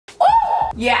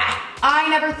Yeah, I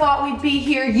never thought we'd be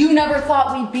here. You never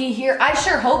thought we'd be here. I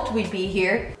sure hoped we'd be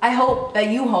here. I hope that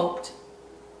you hoped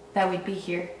that we'd be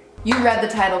here. You read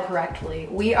the title correctly.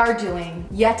 We are doing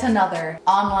yet another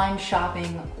online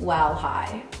shopping wow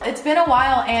high. It's been a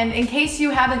while, and in case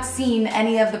you haven't seen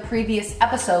any of the previous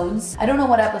episodes, I don't know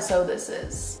what episode this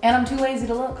is. And I'm too lazy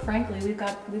to look, frankly. We've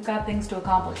got things to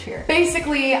accomplish here.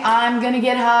 Basically, I'm gonna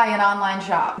get high and online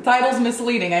shop. The title's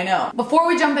misleading, I know. Before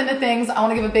we jump into things, I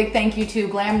wanna give a big thank you to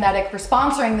Glamnetic for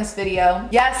sponsoring this video.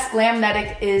 Yes,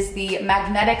 Glamnetic is the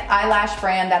magnetic eyelash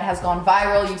brand that has gone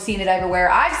viral. You've seen it everywhere.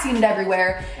 I've seen it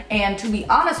everywhere. And to be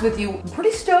honest with you, I'm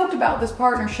pretty stoked about this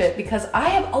partnership because I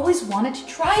have always wanted to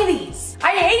try these. I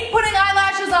hate putting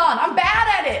eyelashes on. I'm bad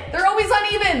at it. They're always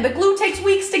uneven. The glue takes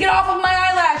weeks to get off of my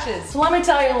eyelashes. So let me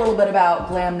tell you a little bit about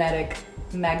Glamnetic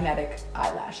magnetic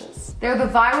eyelashes. They're the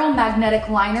viral magnetic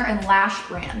liner and lash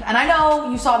brand. And I know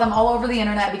you saw them all over the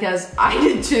internet because I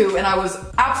did too, and I was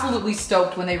absolutely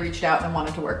stoked when they reached out and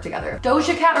wanted to work together.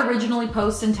 Doja Cat originally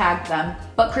posted and tagged them,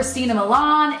 but Christina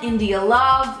Milian, India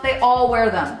Love, they all wear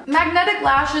them. Magnetic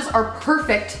lashes are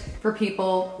perfect for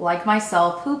people like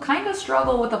myself who kind of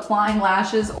struggle with applying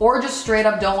lashes or just straight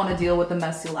up don't want to deal with the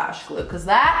messy lash glue, because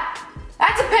that's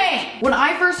a pain. When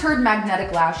I first heard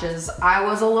magnetic lashes, I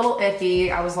was a little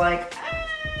iffy. I was like,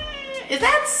 is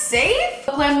that safe?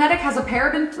 Glamnetic has a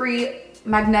paraben-free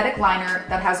magnetic liner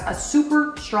that has a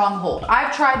super strong hold.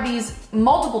 I've tried these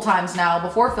multiple times now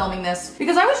before filming this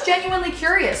because I was genuinely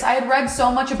curious. I had read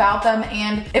so much about them,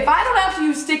 and if I don't have to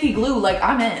use sticky glue, like,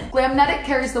 I'm in. Glamnetic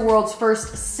carries the world's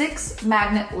first 6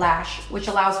 magnet lash, which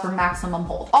allows for maximum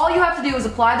hold. All you have to do is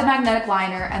apply the magnetic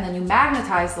liner and then you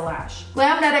magnetize the lash.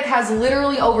 Glamnetic has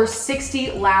literally over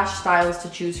 60 lash styles to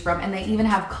choose from, and they even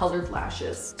have colored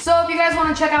lashes. So if you guys want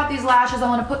to check out these lashes, I'm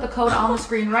going to put the code on the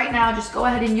screen right now. Just go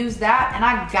ahead and use that and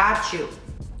I got you.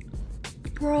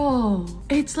 Bro,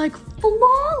 it's like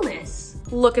flawless.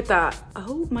 Look at that.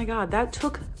 Oh my God, that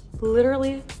took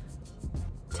literally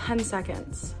 10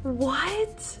 seconds.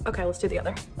 What? Okay, let's do the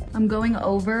other. I'm going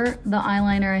over the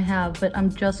eyeliner I have, but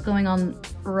I'm just going on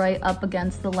right up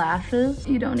against the lashes.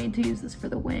 You don't need to use this for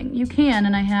the wing. You can,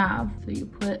 and I have. So you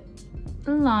put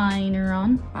the liner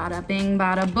on. Bada bing,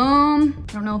 bada boom.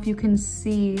 I don't know if you can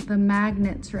see the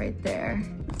magnets right there.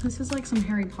 This is like some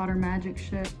Harry Potter magic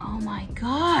shit. Oh my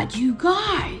God, you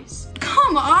guys.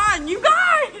 Come on, you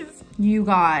guys. You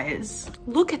guys.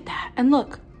 Look at that, and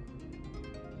look.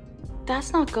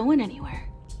 That's not going anywhere.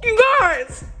 You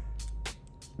guys.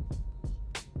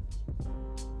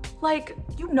 Like,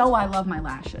 you know I love my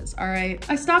lashes, all right?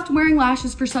 I stopped wearing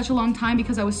lashes for such a long time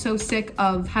because I was so sick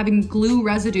of having glue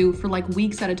residue for like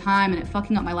weeks at a time and it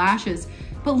fucking up my lashes.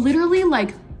 But literally,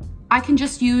 like, I can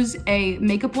just use a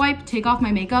makeup wipe, take off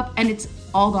my makeup, and it's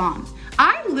all gone.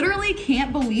 I literally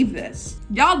can't believe this.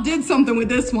 Y'all did something with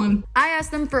this one. I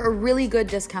asked them for a really good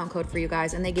discount code for you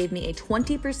guys, and they gave me a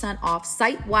 20% off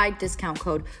site-wide discount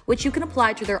code, which you can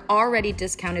apply to their already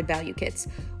discounted value kits.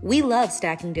 We love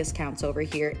stacking discounts over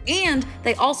here, and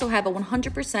they also have a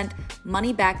 100%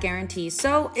 money-back guarantee,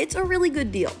 so it's a really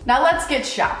good deal. Now let's get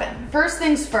shopping. First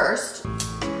things first.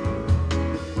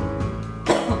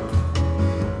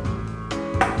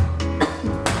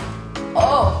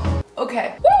 Oh,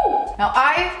 okay. Woo! Now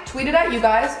I tweeted at you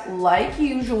guys, like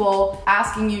usual,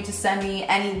 asking you to send me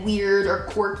any weird or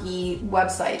quirky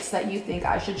websites that you think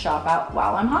I should shop at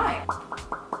while I'm high.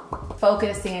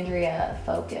 Focus, Andrea,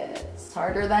 focus. It's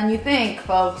harder than you think,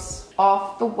 folks.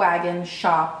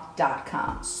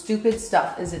 Offthewaggonshop.com. Stupid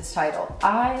Stuff is its title.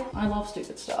 I love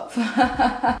stupid stuff.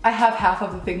 I have half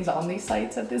of the things on these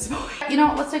sites at this point. You know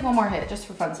what, let's take one more hit just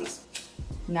for funsies.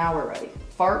 Now we're ready.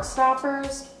 Fart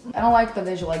stoppers. I don't like the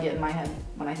visual I get in my head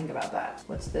when I think about that.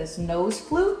 What's this? Nose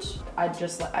flute?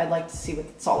 I'd like to see what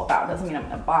it's all about. Doesn't mean I'm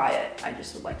gonna buy it. I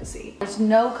just would like to see. There's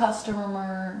no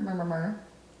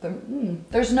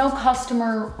there's no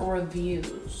customer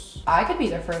reviews. I could be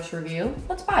their first review.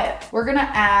 Let's buy it. We're gonna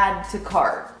add to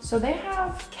cart. So they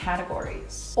have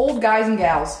categories. Old guys and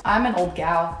gals. I'm an old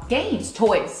gal. Games,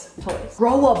 toys.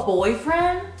 Grow a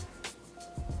boyfriend?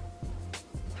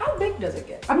 How big does it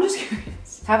get? I'm just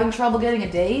curious. Having trouble getting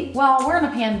a date? Well, we're in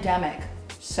a pandemic,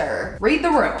 sir. Read the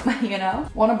room, you know?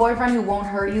 Want a boyfriend who won't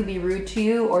hurt you, be rude to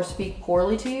you, or speak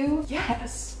poorly to you?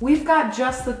 Yes, we've got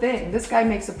just the thing. This guy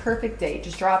makes a perfect date.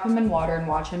 Just drop him in water and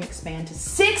watch him expand to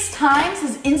 6 times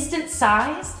his instant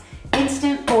size.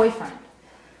 Instant boyfriend.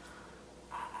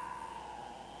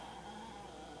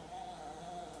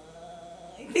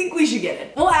 I think we should get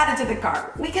it. We'll add it to the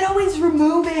cart. We can always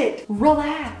remove it.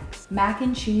 Relax. Mac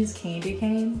and cheese candy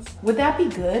canes. Would that be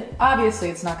good? Obviously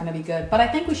it's not gonna be good, but I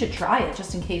think we should try it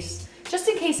just in case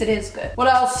it is good. What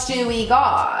else do we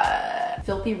got?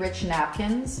 Filthy Rich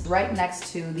Napkins, right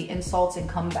next to the Insults and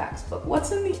Comebacks book.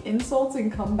 What's in the Insults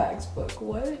and Comebacks book?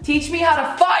 What? Teach me how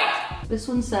to fight! This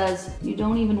one says, you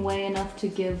don't even weigh enough to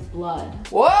give blood.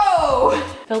 Whoa!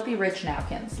 Filthy Rich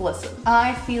Napkins. Listen,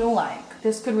 I feel like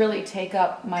this could really take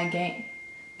up my game.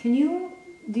 Do you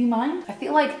mind? I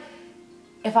feel like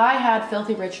if I had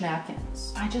Filthy Rich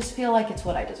Napkins, I just feel like it's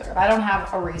what I deserve. I don't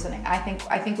have a reasoning. I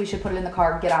think we should put it in the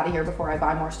cart, get out of here before I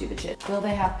buy more stupid shit. Will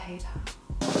they have PayPal?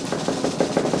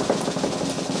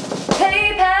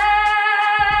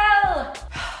 PayPal!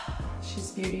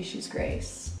 She's beauty, she's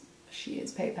grace. She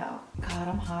is PayPal. God,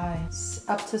 I'm high.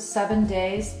 Up to 7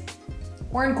 days.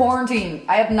 We're in quarantine.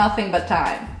 I have nothing but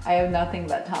time. I have nothing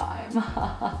but time.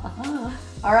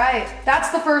 All right, that's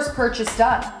the first purchase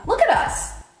done. Look at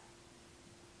us.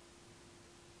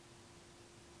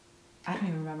 I don't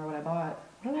even remember what I bought.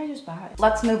 What did I just buy?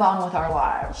 Let's move on with our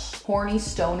lives.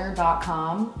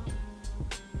 Hornystoner.com.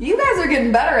 You guys are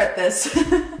getting better at this.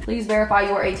 Please verify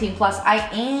you are 18 plus. I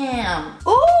am.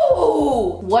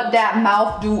 Ooh, what that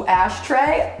mouth do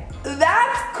ashtray?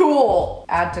 That's cool.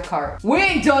 Add to cart. We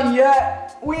ain't done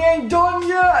yet. We ain't done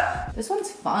yet. This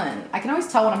one's fun. I can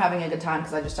always tell when I'm having a good time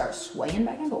because I just start swaying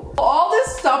back and forth. All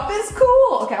this stuff is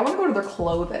cool. Okay, I want to go to their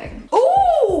clothing.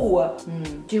 Ooh.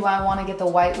 Do I want to get the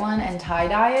white one and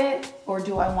tie-dye it? Or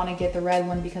do I want to get the red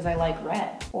one because I like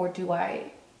red? Or do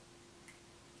I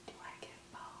get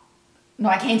both? No,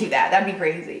 I can't do that. That'd be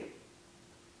crazy.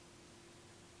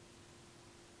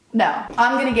 No,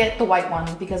 I'm gonna get the white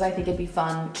one because I think it'd be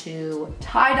fun to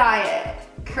tie-dye it.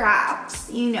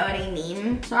 Craps, you know what I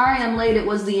mean? Sorry I'm late, it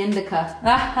was the indica.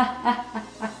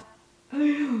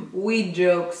 Weed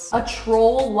jokes. A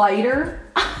troll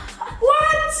lighter?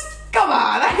 What? Come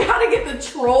on, I gotta get the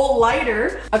troll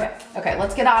lighter. Okay,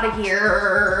 let's get out of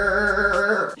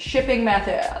here. Shipping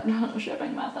method.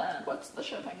 Shipping method. What's the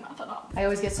shipping method of? I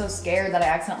always get so scared that I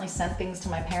accidentally send things to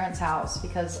my parents' house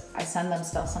because I send them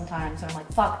stuff sometimes and I'm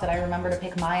like, fuck, did I remember to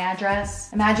pick my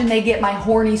address? Imagine they get my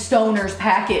Horny Stoners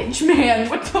package. Man,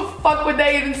 what the fuck would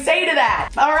they even say to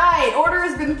that? All right, order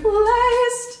has been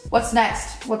placed. What's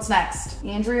next? What's next?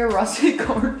 Andrea Russett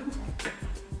card.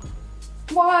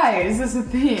 Why is this a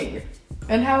thing?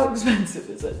 And how expensive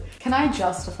is it? Can I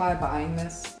justify buying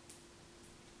this?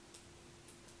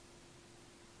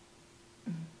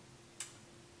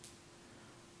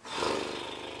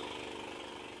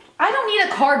 I don't need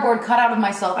a cardboard cutout of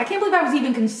myself. I can't believe I was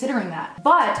even considering that.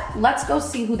 But let's go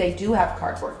see who they do have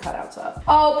cardboard cutouts of.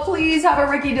 Oh, please have a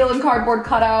Ricky Dillon cardboard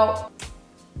cutout.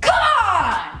 Come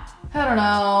on! I don't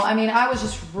know. I mean, I was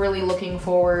just really looking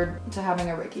forward to having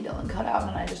a Ricky Dillon cutout,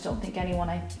 and I just don't think anyone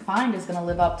I find is gonna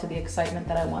live up to the excitement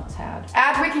that I once had.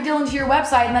 Add Ricky Dillon to your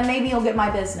website, and then maybe you'll get my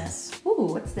business.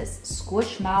 Ooh, what's this?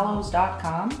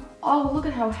 Squishmallows.com? Oh, look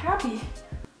at how happy.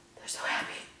 They're so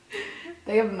happy.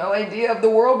 They have no idea of the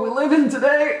world we live in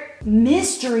today.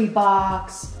 Mystery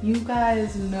box. You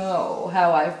guys know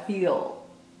how I feel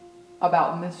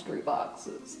about mystery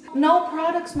boxes. No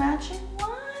products matching?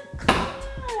 What?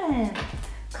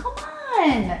 Come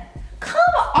on!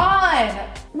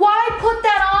 Why put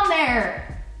that on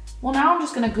there? Well, now I'm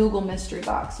just gonna Google mystery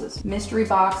boxes.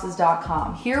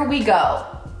 Mysteryboxes.com. Here we go.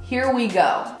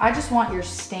 I just want your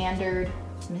standard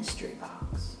mystery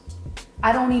box.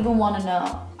 I don't even wanna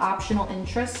know. Optional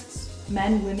interests,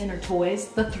 men, women, or toys.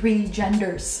 The 3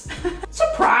 genders.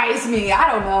 Surprise me,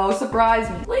 I don't know, surprise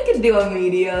me. We can do a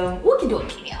medium.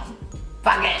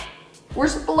 Fuck it. We're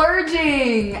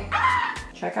splurging.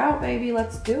 Check out, baby,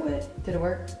 let's do it. Did it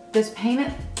work? This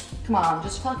payment, come on,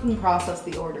 just fucking process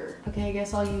the order. Okay, I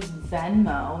guess I'll use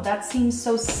Venmo. That seems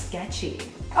so sketchy.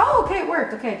 Oh, okay, it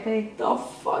worked. Okay, pay. The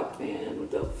fuck, man?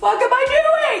 What the fuck am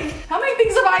I doing? How many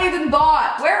things have I even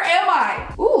bought? Where am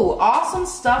I? Ooh,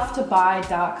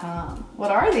 awesomestufftobuy.com. What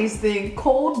are these things?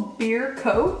 Cold beer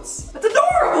coats? That's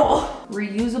adorable.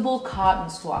 Reusable cotton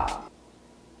swab.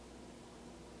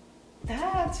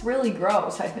 That's really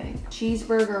gross, I think.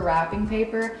 Cheeseburger wrapping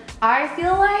paper. I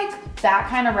feel like that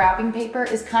kind of wrapping paper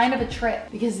is kind of a trick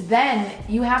because then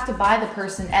you have to buy the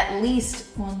person at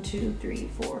least 1, 2, 3,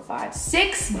 4, 5,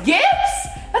 6 gifts?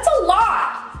 That's a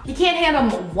lot. You can't hand them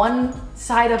one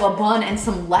side of a bun and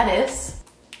some lettuce.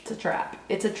 It's a trap.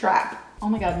 It's a trap. Oh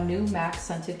my God, new MAC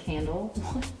scented candle.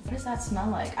 What does that smell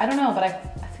like? I don't know, but I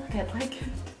feel like I'd like it.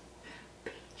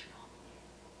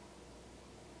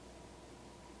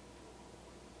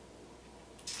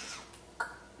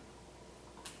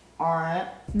 All right,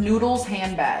 noodles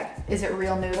handbag. Is it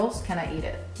real noodles? Can I eat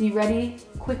it? Be ready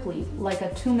quickly, like a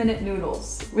 2-minute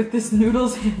noodles with this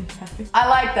noodles handbag. I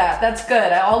like that, that's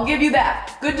good. I'll give you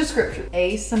that. Good description.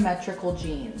 Asymmetrical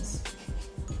jeans.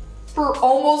 for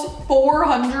almost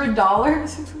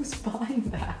 $400? Who's buying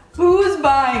that? Who's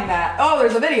buying that? Oh,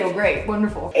 there's a video. Great.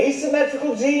 Wonderful.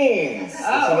 Asymmetrical jeans. This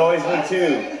annoys me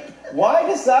too. Why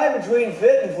decide between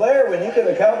fit and flare when you can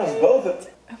accomplish both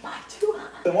Am I too high?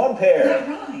 in one pair?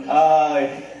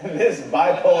 This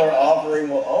bipolar offering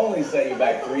will only set you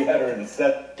back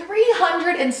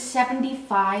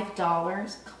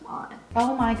 $375? Come on.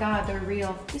 Oh my God, they're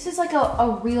real. This is like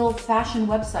a real fashion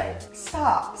website.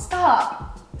 Stop,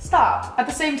 stop, stop. At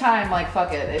the same time, like,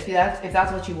 fuck it. If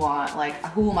that's what you want, like,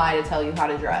 who am I to tell you how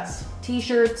to dress?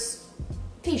 T-shirts,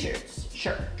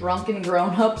 sure. Drunken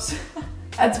grown-ups.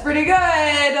 That's pretty good,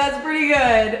 that's pretty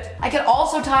good. I could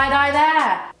also tie-dye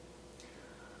that.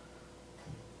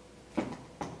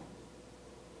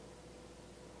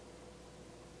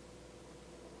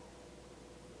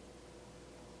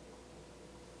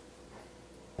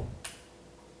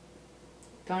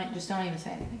 Just don't even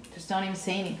say anything. Just don't even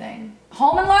say anything.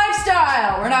 Home and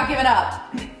lifestyle, we're not giving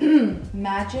up.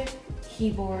 Magic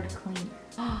keyboard cleaner.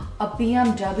 A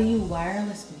BMW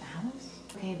wireless mouse?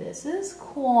 Okay, this is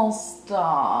cool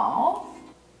stuff.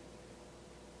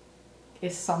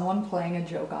 Is someone playing a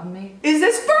joke on me? Is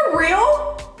this for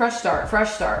real? Fresh start,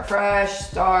 fresh start, fresh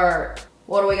start.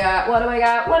 What do we got? What do we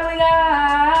got? What do we got?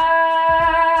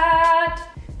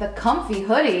 The comfy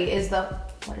hoodie is the,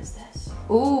 what is this?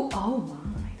 Ooh, oh my.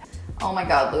 Oh my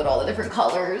God, look at all the different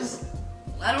colors.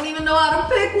 I don't even know how to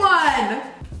pick one.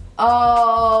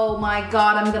 Oh my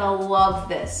God, I'm gonna love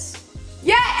this.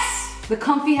 Yes! The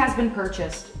comfy has been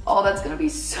purchased. Oh, that's gonna be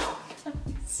so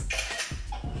nice.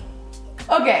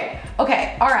 Okay,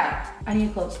 all right. I need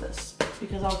to close this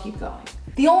because I'll keep going.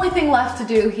 The only thing left to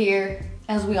do here,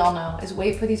 as we all know, is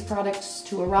wait for these products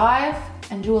to arrive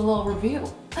and do a little review.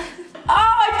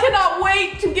 I cannot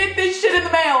wait to get this shit in the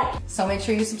mail. So make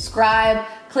sure you subscribe,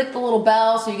 click the little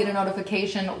bell so you get a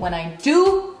notification when I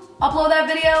do upload that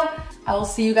video. I will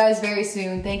see you guys very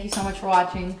soon. Thank you so much for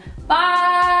watching.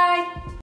 Bye.